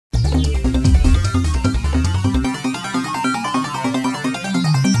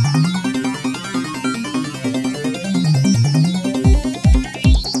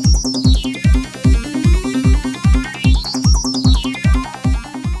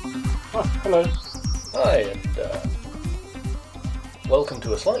Oh, hello. Hi, and welcome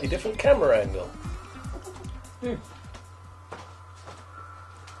to a slightly different camera angle.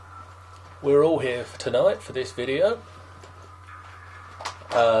 We're all here tonight for this video.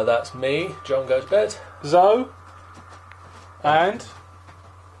 That's me, John Goes Bed. Zoe. And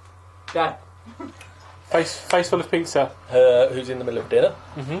Dann. face full of pizza. Who's in the middle of dinner.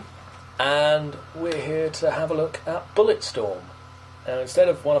 Mm-hmm. And we're here to have a look at Bulletstorm. Now, instead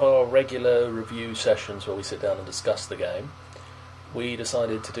of one of our regular review sessions where we sit down and discuss the game, we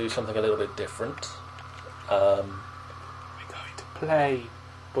decided to do something a little bit different. We're going to play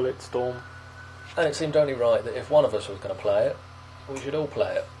Bulletstorm. And it seemed only right that if one of us was going to play it, we should all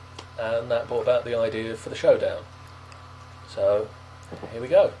play it. And that brought about the idea for the Showdown. So, here we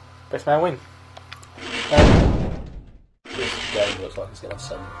go. Best man win. This game looks like it's going to have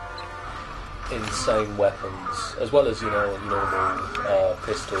some insane weapons, as well as, normal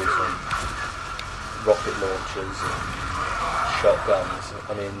pistols and rocket launchers and shotguns.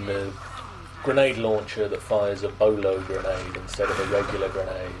 I mean, the grenade launcher that fires a bolo grenade instead of a regular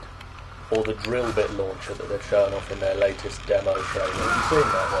grenade, or the drill bit launcher that they've shown off in their latest demo trailer. Have you seen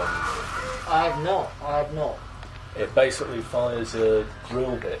that one? I have not. It basically fires a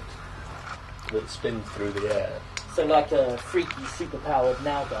drill bit that spins through the air. So like a freaky, super-powered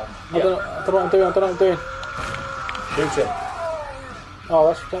nail gun. I don't know what I'm doing. Shoot him.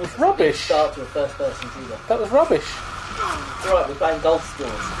 Oh, that was rubbish. Start with first-person shooter. That was rubbish. Alright, we're playing golf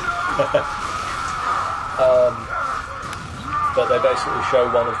skills. But they basically show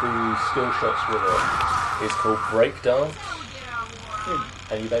one of the skill shots with it. It's called breakdance.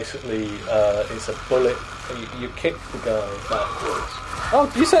 And you basically, it's a bullet, you kick the guy backwards. Oh,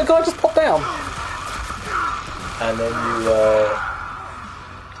 you said a guy just popped down? And then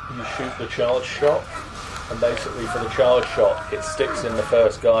you shoot the charge shot. And basically for the charge shot, it sticks in the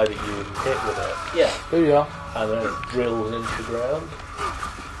first guy that you hit with it. Yeah. There you are. And then it drills into the ground.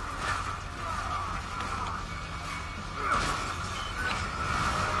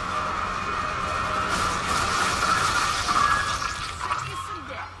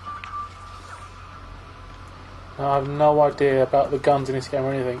 I have no idea about the guns in this game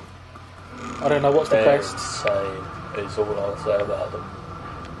or anything. I don't know what's the They're best. insane, is all I'll say about them.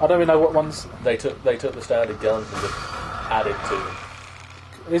 I don't even know what ones. They took the standard guns and just added to them.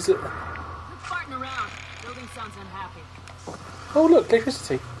 Is it? Farting around. Building sounds unhappy. Oh, look,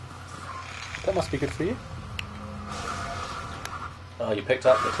 electricity. That must be good for you. Oh, you picked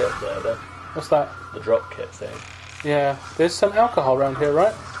up the tip there, then. What's that? The drop kit thing. Yeah, there's some alcohol around here,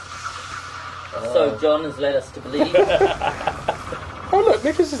 right? So John has led us to believe. Oh, look,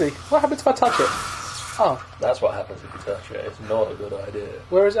 electricity. What happens if I touch it? Oh, That's what happens if you touch it. It's not a good idea.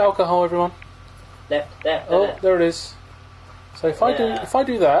 where is alcohol, everyone? left, Oh, left. there it is. So if I Yeah.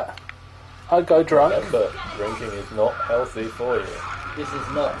 do that, I go drunk. Remember, drinking is not healthy for you. This is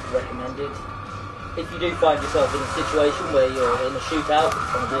not recommended. If you do find yourself in a situation where you're in a shootout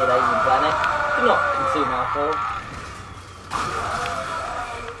on a weird alien planet, do not consume alcohol.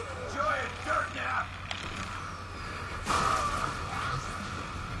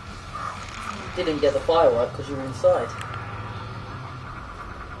 Didn't get the firework because you were inside.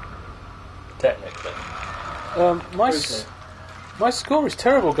 Technically. My score is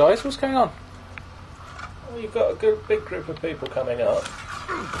terrible, guys. What's going on? Well, you've got a good big group of people coming up.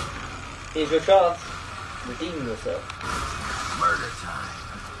 Here's your chance. Redeem yourself. Murder time.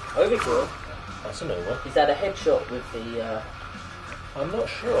 Overkill. That's a new one. He's had a headshot with the... I'm not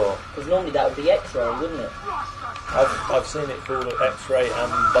sure. Because normally that would be X-ray, wouldn't it? I've seen it called X-ray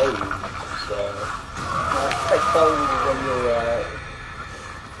and bone. So I expect bone when you're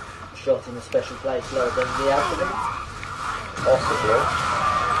shot in a special place lower than the abdomen. possibly.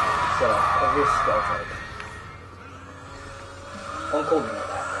 So, a risk I'll take. I'm calling it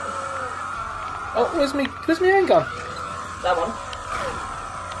that. Oh, where's me handgun? That one.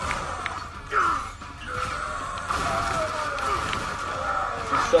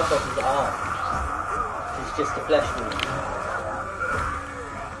 He shot off his arm. It's just a flesh wound.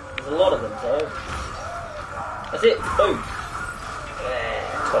 There's a lot of them, so... That's it. Boom.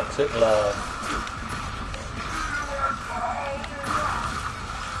 Yeah. Toxic love.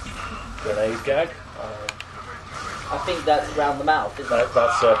 Grenade gag. I think that's round the mouth, isn't it?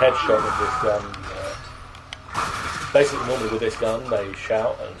 That's a headshot with this gun. Basically, normally with this gun, they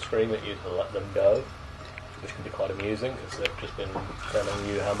shout and scream at you to let them go, which can be quite amusing because they've just been telling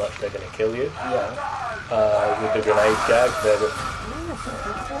you how much they're going to kill you. Yeah. With the grenade gag,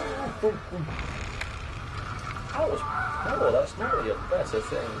 that's not really a better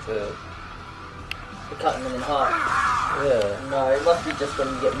thing to For cutting them in half. Yeah. No, it must be just when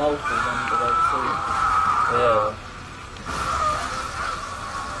you get multiple ones that overseas. Yeah.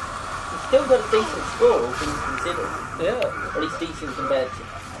 You've still got a decent score, all things considered. Yeah. Or at least decent compared to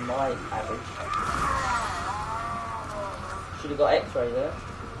my average. Should have got X-ray there.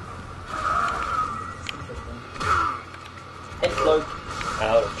 Interesting. Explode.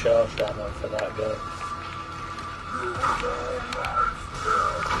 Out of charge ammo for that guy.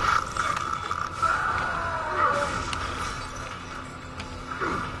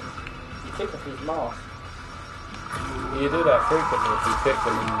 You took off his mask. You do that frequently if you kick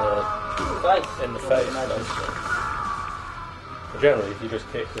them in the face. Mostly. But generally, if you just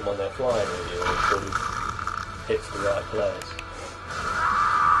kick them when they're flying at you, it sort of hits the right place.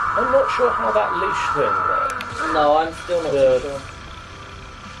 I'm not sure how that leash thing works. No, I'm still not too sure.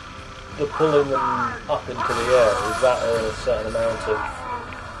 The pulling them up into the air, is that a certain amount of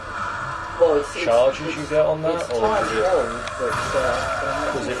charges you get on that? It's Or time held, but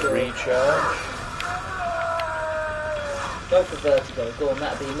does it recharge? Go for vertigo, go on,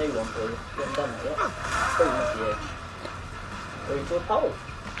 that'll be a new one for you. You haven't done that yet. Boom off the edge. Go into a pole.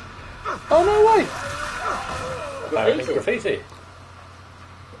 Oh, no way! Apparently graffiti.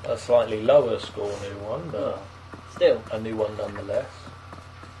 A slightly lower score new one, but still a new one nonetheless.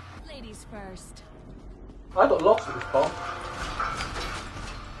 Ladies first. I got lost at this part.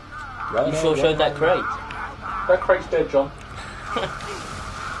 You sure showed that crate? That crate's dead, John.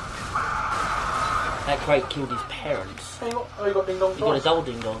 That crate killed his parents. Oh, you got ding dong. You got a double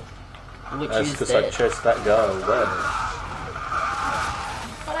ding dong. Which That's is because I dead. chased that guy away.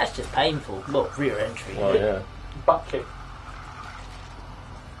 Oh, that's just painful. Well, rear entry. Well, yeah. Butt kick.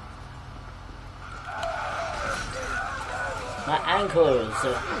 My ankles.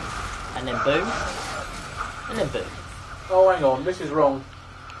 And then boom. And then boom. Oh, hang on, this is wrong.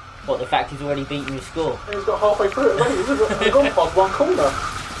 What, the fact he's already beaten your score? He's got halfway through it already. He's gone past one corner.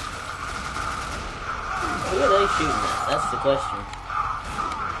 Who are they shooting at? That's the question.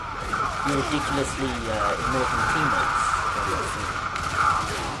 You're ridiculously ignoring your teammates.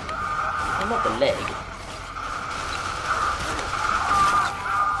 And not the leg.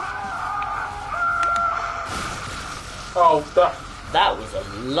 Oh, That was a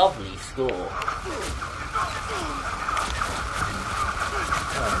lovely score. Oh,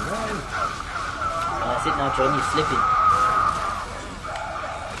 That's it now, John, you're slipping.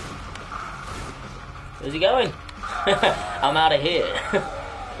 Where's he going? I'm out of here. no.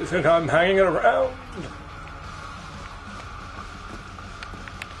 You think I'm hanging around?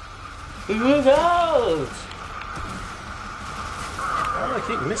 Move out! Why do I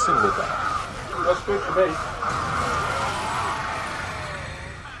keep missing with that? that's good for me.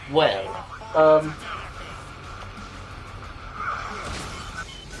 Well,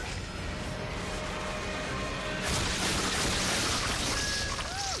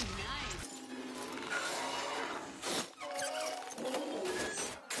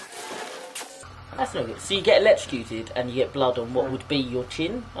 that's no good. So you get electrocuted and you get blood on what would be your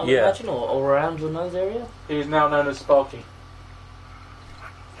chin, I would imagine, or around your nose area? He is now known as Sparky.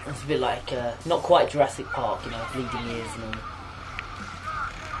 It's a bit like, not quite Jurassic Park, you know, bleeding ears and all.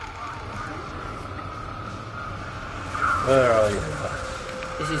 Where are you?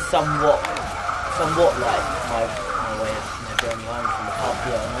 This is somewhat like my way of journey home from the pub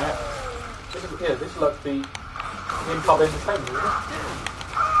here and that. This is like the in-pub entertainment, isn't it?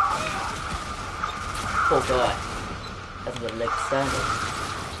 Poor guy. Hasn't got a leg to stand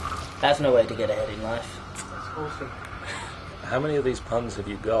on. That's no way to get ahead in life. That's awesome. How many of these puns have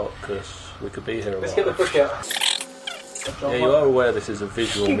you got? Because we could be here a Let's while. get the book out. Yeah, you are aware this is a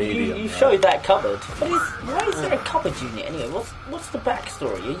visual medium. You right? showed that cupboard. Why is there a cupboard unit anyway? What's the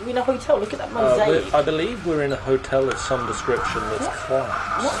backstory? Are you in a hotel? Look at that mosaic. I believe we're in a hotel of some description that's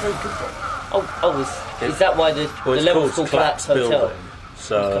collapsed. Not very good then. Is that why the level's called Collapse Hotel? Building.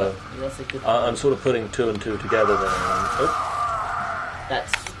 So Yeah, that's a good I'm sort of putting two and two together there.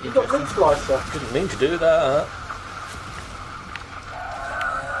 That's You've got interesting. Link Slicer. Didn't mean to do that.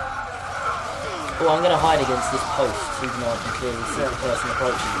 Oh, I'm going to hide against this post, even though I can clearly see the person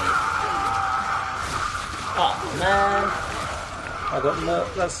approaching me. Oh, man.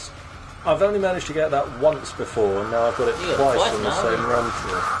 I've only managed to get that once before, and now I've got it You got it twice twice in the now, same haven't run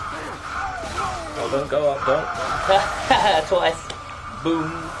through. Oh, don't go up, don't. Twice. Boom.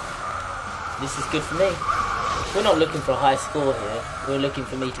 This is good for me. We're not looking for a high score here. We're looking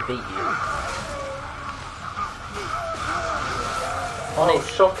for me to beat you. Oh,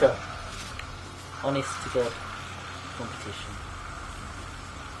 shocker. Honest to God competition.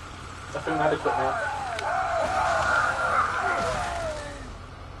 I feel inadequate now.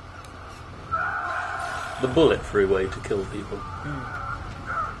 the bullet-free way to kill people.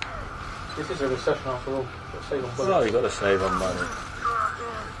 This is a recession after all. Got to save on bullets. Oh, you've got to save on money.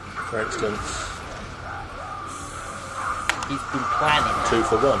 For instance, He's been planning. 2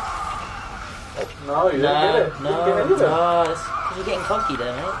 for 1. No, you didn't get it. You didn't get any of it. That's 'cause you're getting cocky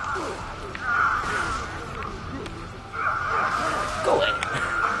there, mate. Go away.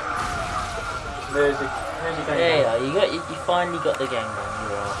 There's your game. There you go. You finally got the game done you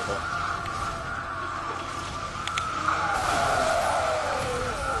were after.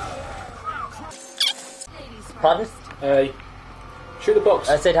 Pardon? Hey. Shoot the box.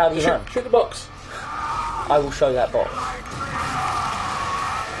 I said, how do you run? Shoot the box. I will show that box.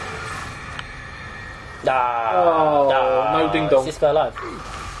 No ding dong. Is this guy alive?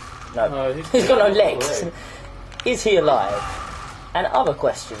 No. No, He's got no legs. Is he alive? And other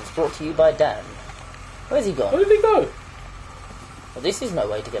questions brought to you by Dan. Where's he gone? Where did he go? Well, this is no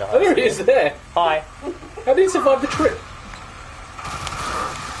way to get a high Oh, there score. he is there. Hi. How did he survive the trip?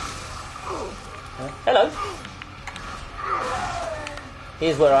 Hello.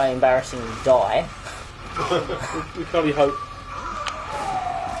 Here's where I embarrassingly die. We can only hope.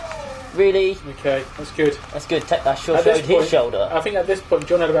 Really? Okay, that's good. That's good. I sure At showed this his point- shoulder. I think at this point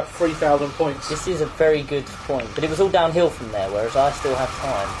John had about 3,000 points. This is a very good point. But it was all downhill from there, whereas I still have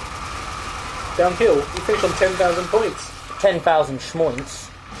time. Downhill, you finished on 10,000 points. 10,000 schmoints.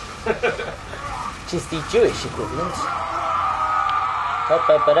 Which is the Jewish equivalent.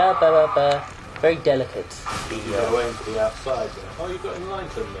 Ba-ba-ba-da-ba-ba-ba. Very delicate. You go away to the outside there. Oh, you've got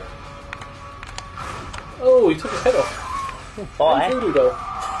enlightened there. Oh, he took his head off. Bye. Voodoo doll.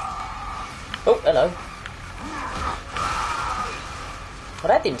 Oh, hello. Well,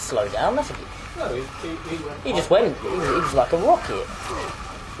 that didn't slow down. That's a good. No, he He just went. He was like a rocket.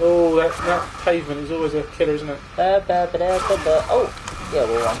 Oh, that pavement is always a killer, isn't it? Ba-ba-ba-da-ba-ba. Oh, yeah.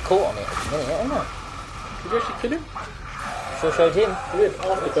 Well, I'm caught on it at the minute, aren't I? Did you actually kill him? Sure showed him. You did,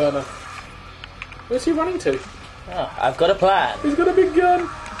 afterburner. Where's he running to? Oh, I've got a plan. He's got a big gun.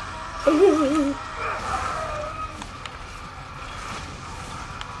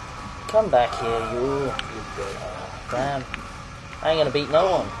 Come back here, you. Damn. I ain't gonna beat no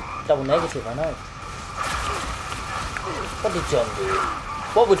one. Double negative, I know. What did John do?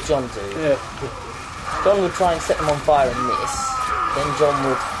 What would John do? Yeah. John would try and set them on fire and miss. Then John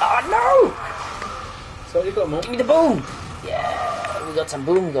would... Ah, no! So you got more. Give me the boom! Yeah, we got some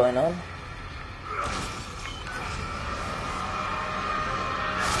boom going on.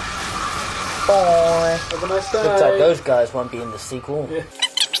 Bye. Have a nice day. Looks like those guys won't be in the sequel. Yeah.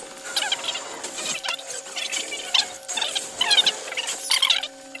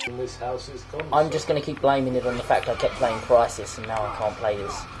 This house is gone. I'm just going to keep blaming it on the fact I kept playing Crisis and now I can't play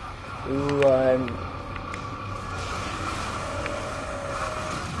this. Ooh,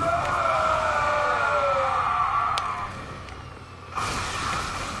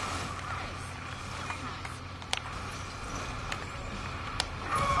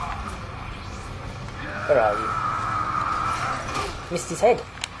 Where are you? Missed his head.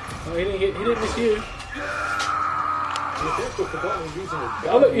 Oh, he didn't miss you.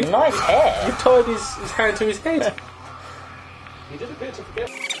 Oh, look, Nice hair. You tied his hand to his head. He did appear to forget.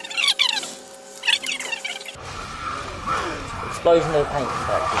 Explosion of the painting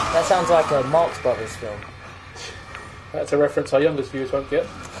factory. That sounds like a Marx Brothers film. That's a reference our youngest viewers won't get.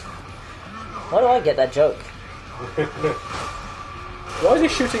 Why do I get that joke? Why is he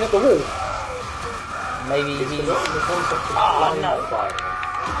shooting at the wall? Maybe he... Oh, no.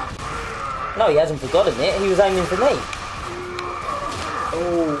 No, he hasn't forgotten it. He was aiming for me.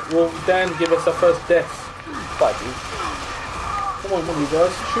 Oh, well, Dan, give us our first death. Bye, dude. Come on, you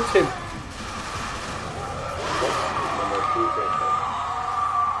guys, shoot him.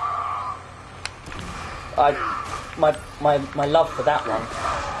 My love for that one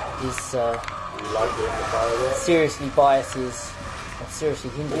is seriously biases or seriously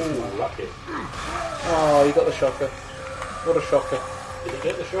hinders me. Lucky. Oh, you got the shocker. What a shocker. Did he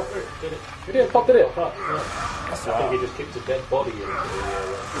get the shocker? Did it? You didn't pop, did it? Pop, no. That's I think right. he just kicked a dead body into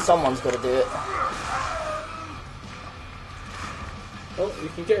the... Someone's got to do it. Oh, you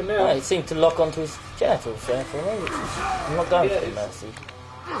can get him now. No, it seemed to lock onto his genitals there for me, which is... I'm not going for mercy.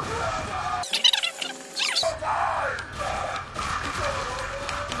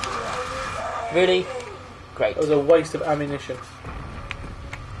 Really? Great. That was a waste of ammunition.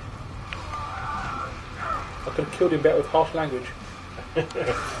 I could have killed him better with harsh language. That is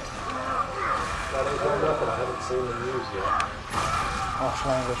one weapon I haven't seen them use yet. Harsh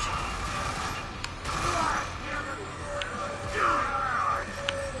language.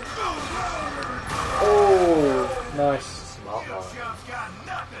 Oh, nice. Smart man.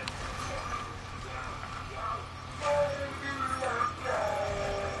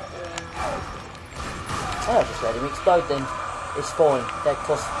 I'll just let him explode then. It's fine. That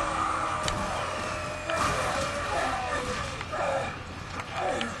costs...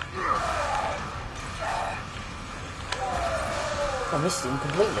 I missed him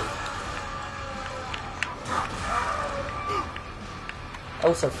completely. I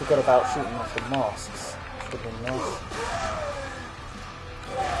also forgot about shooting off the masks. Should have been nice.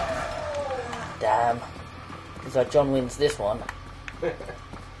 Damn. Looks like John wins this one.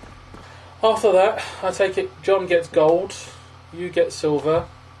 After that, I take it John gets gold, you get silver,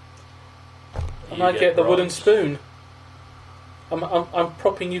 and I get the wooden spoon. I'm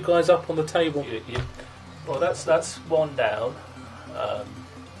propping you guys up on the table. Well, that's one down.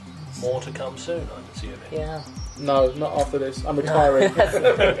 More to come soon, I'm assuming. Yeah. No, not after this. I'm retiring.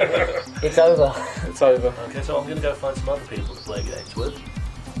 It's over. It's over. Okay, so I'm going to go find some other people to play games with.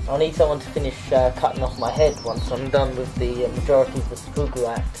 I'll need someone to finish cutting off my head once I'm done with the majority of the Spooku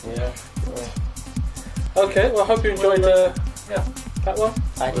act. Yeah. Okay, well I hope you enjoyed that one.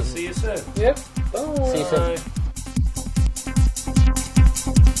 I We'll see you soon. Yep. Bye. See you soon.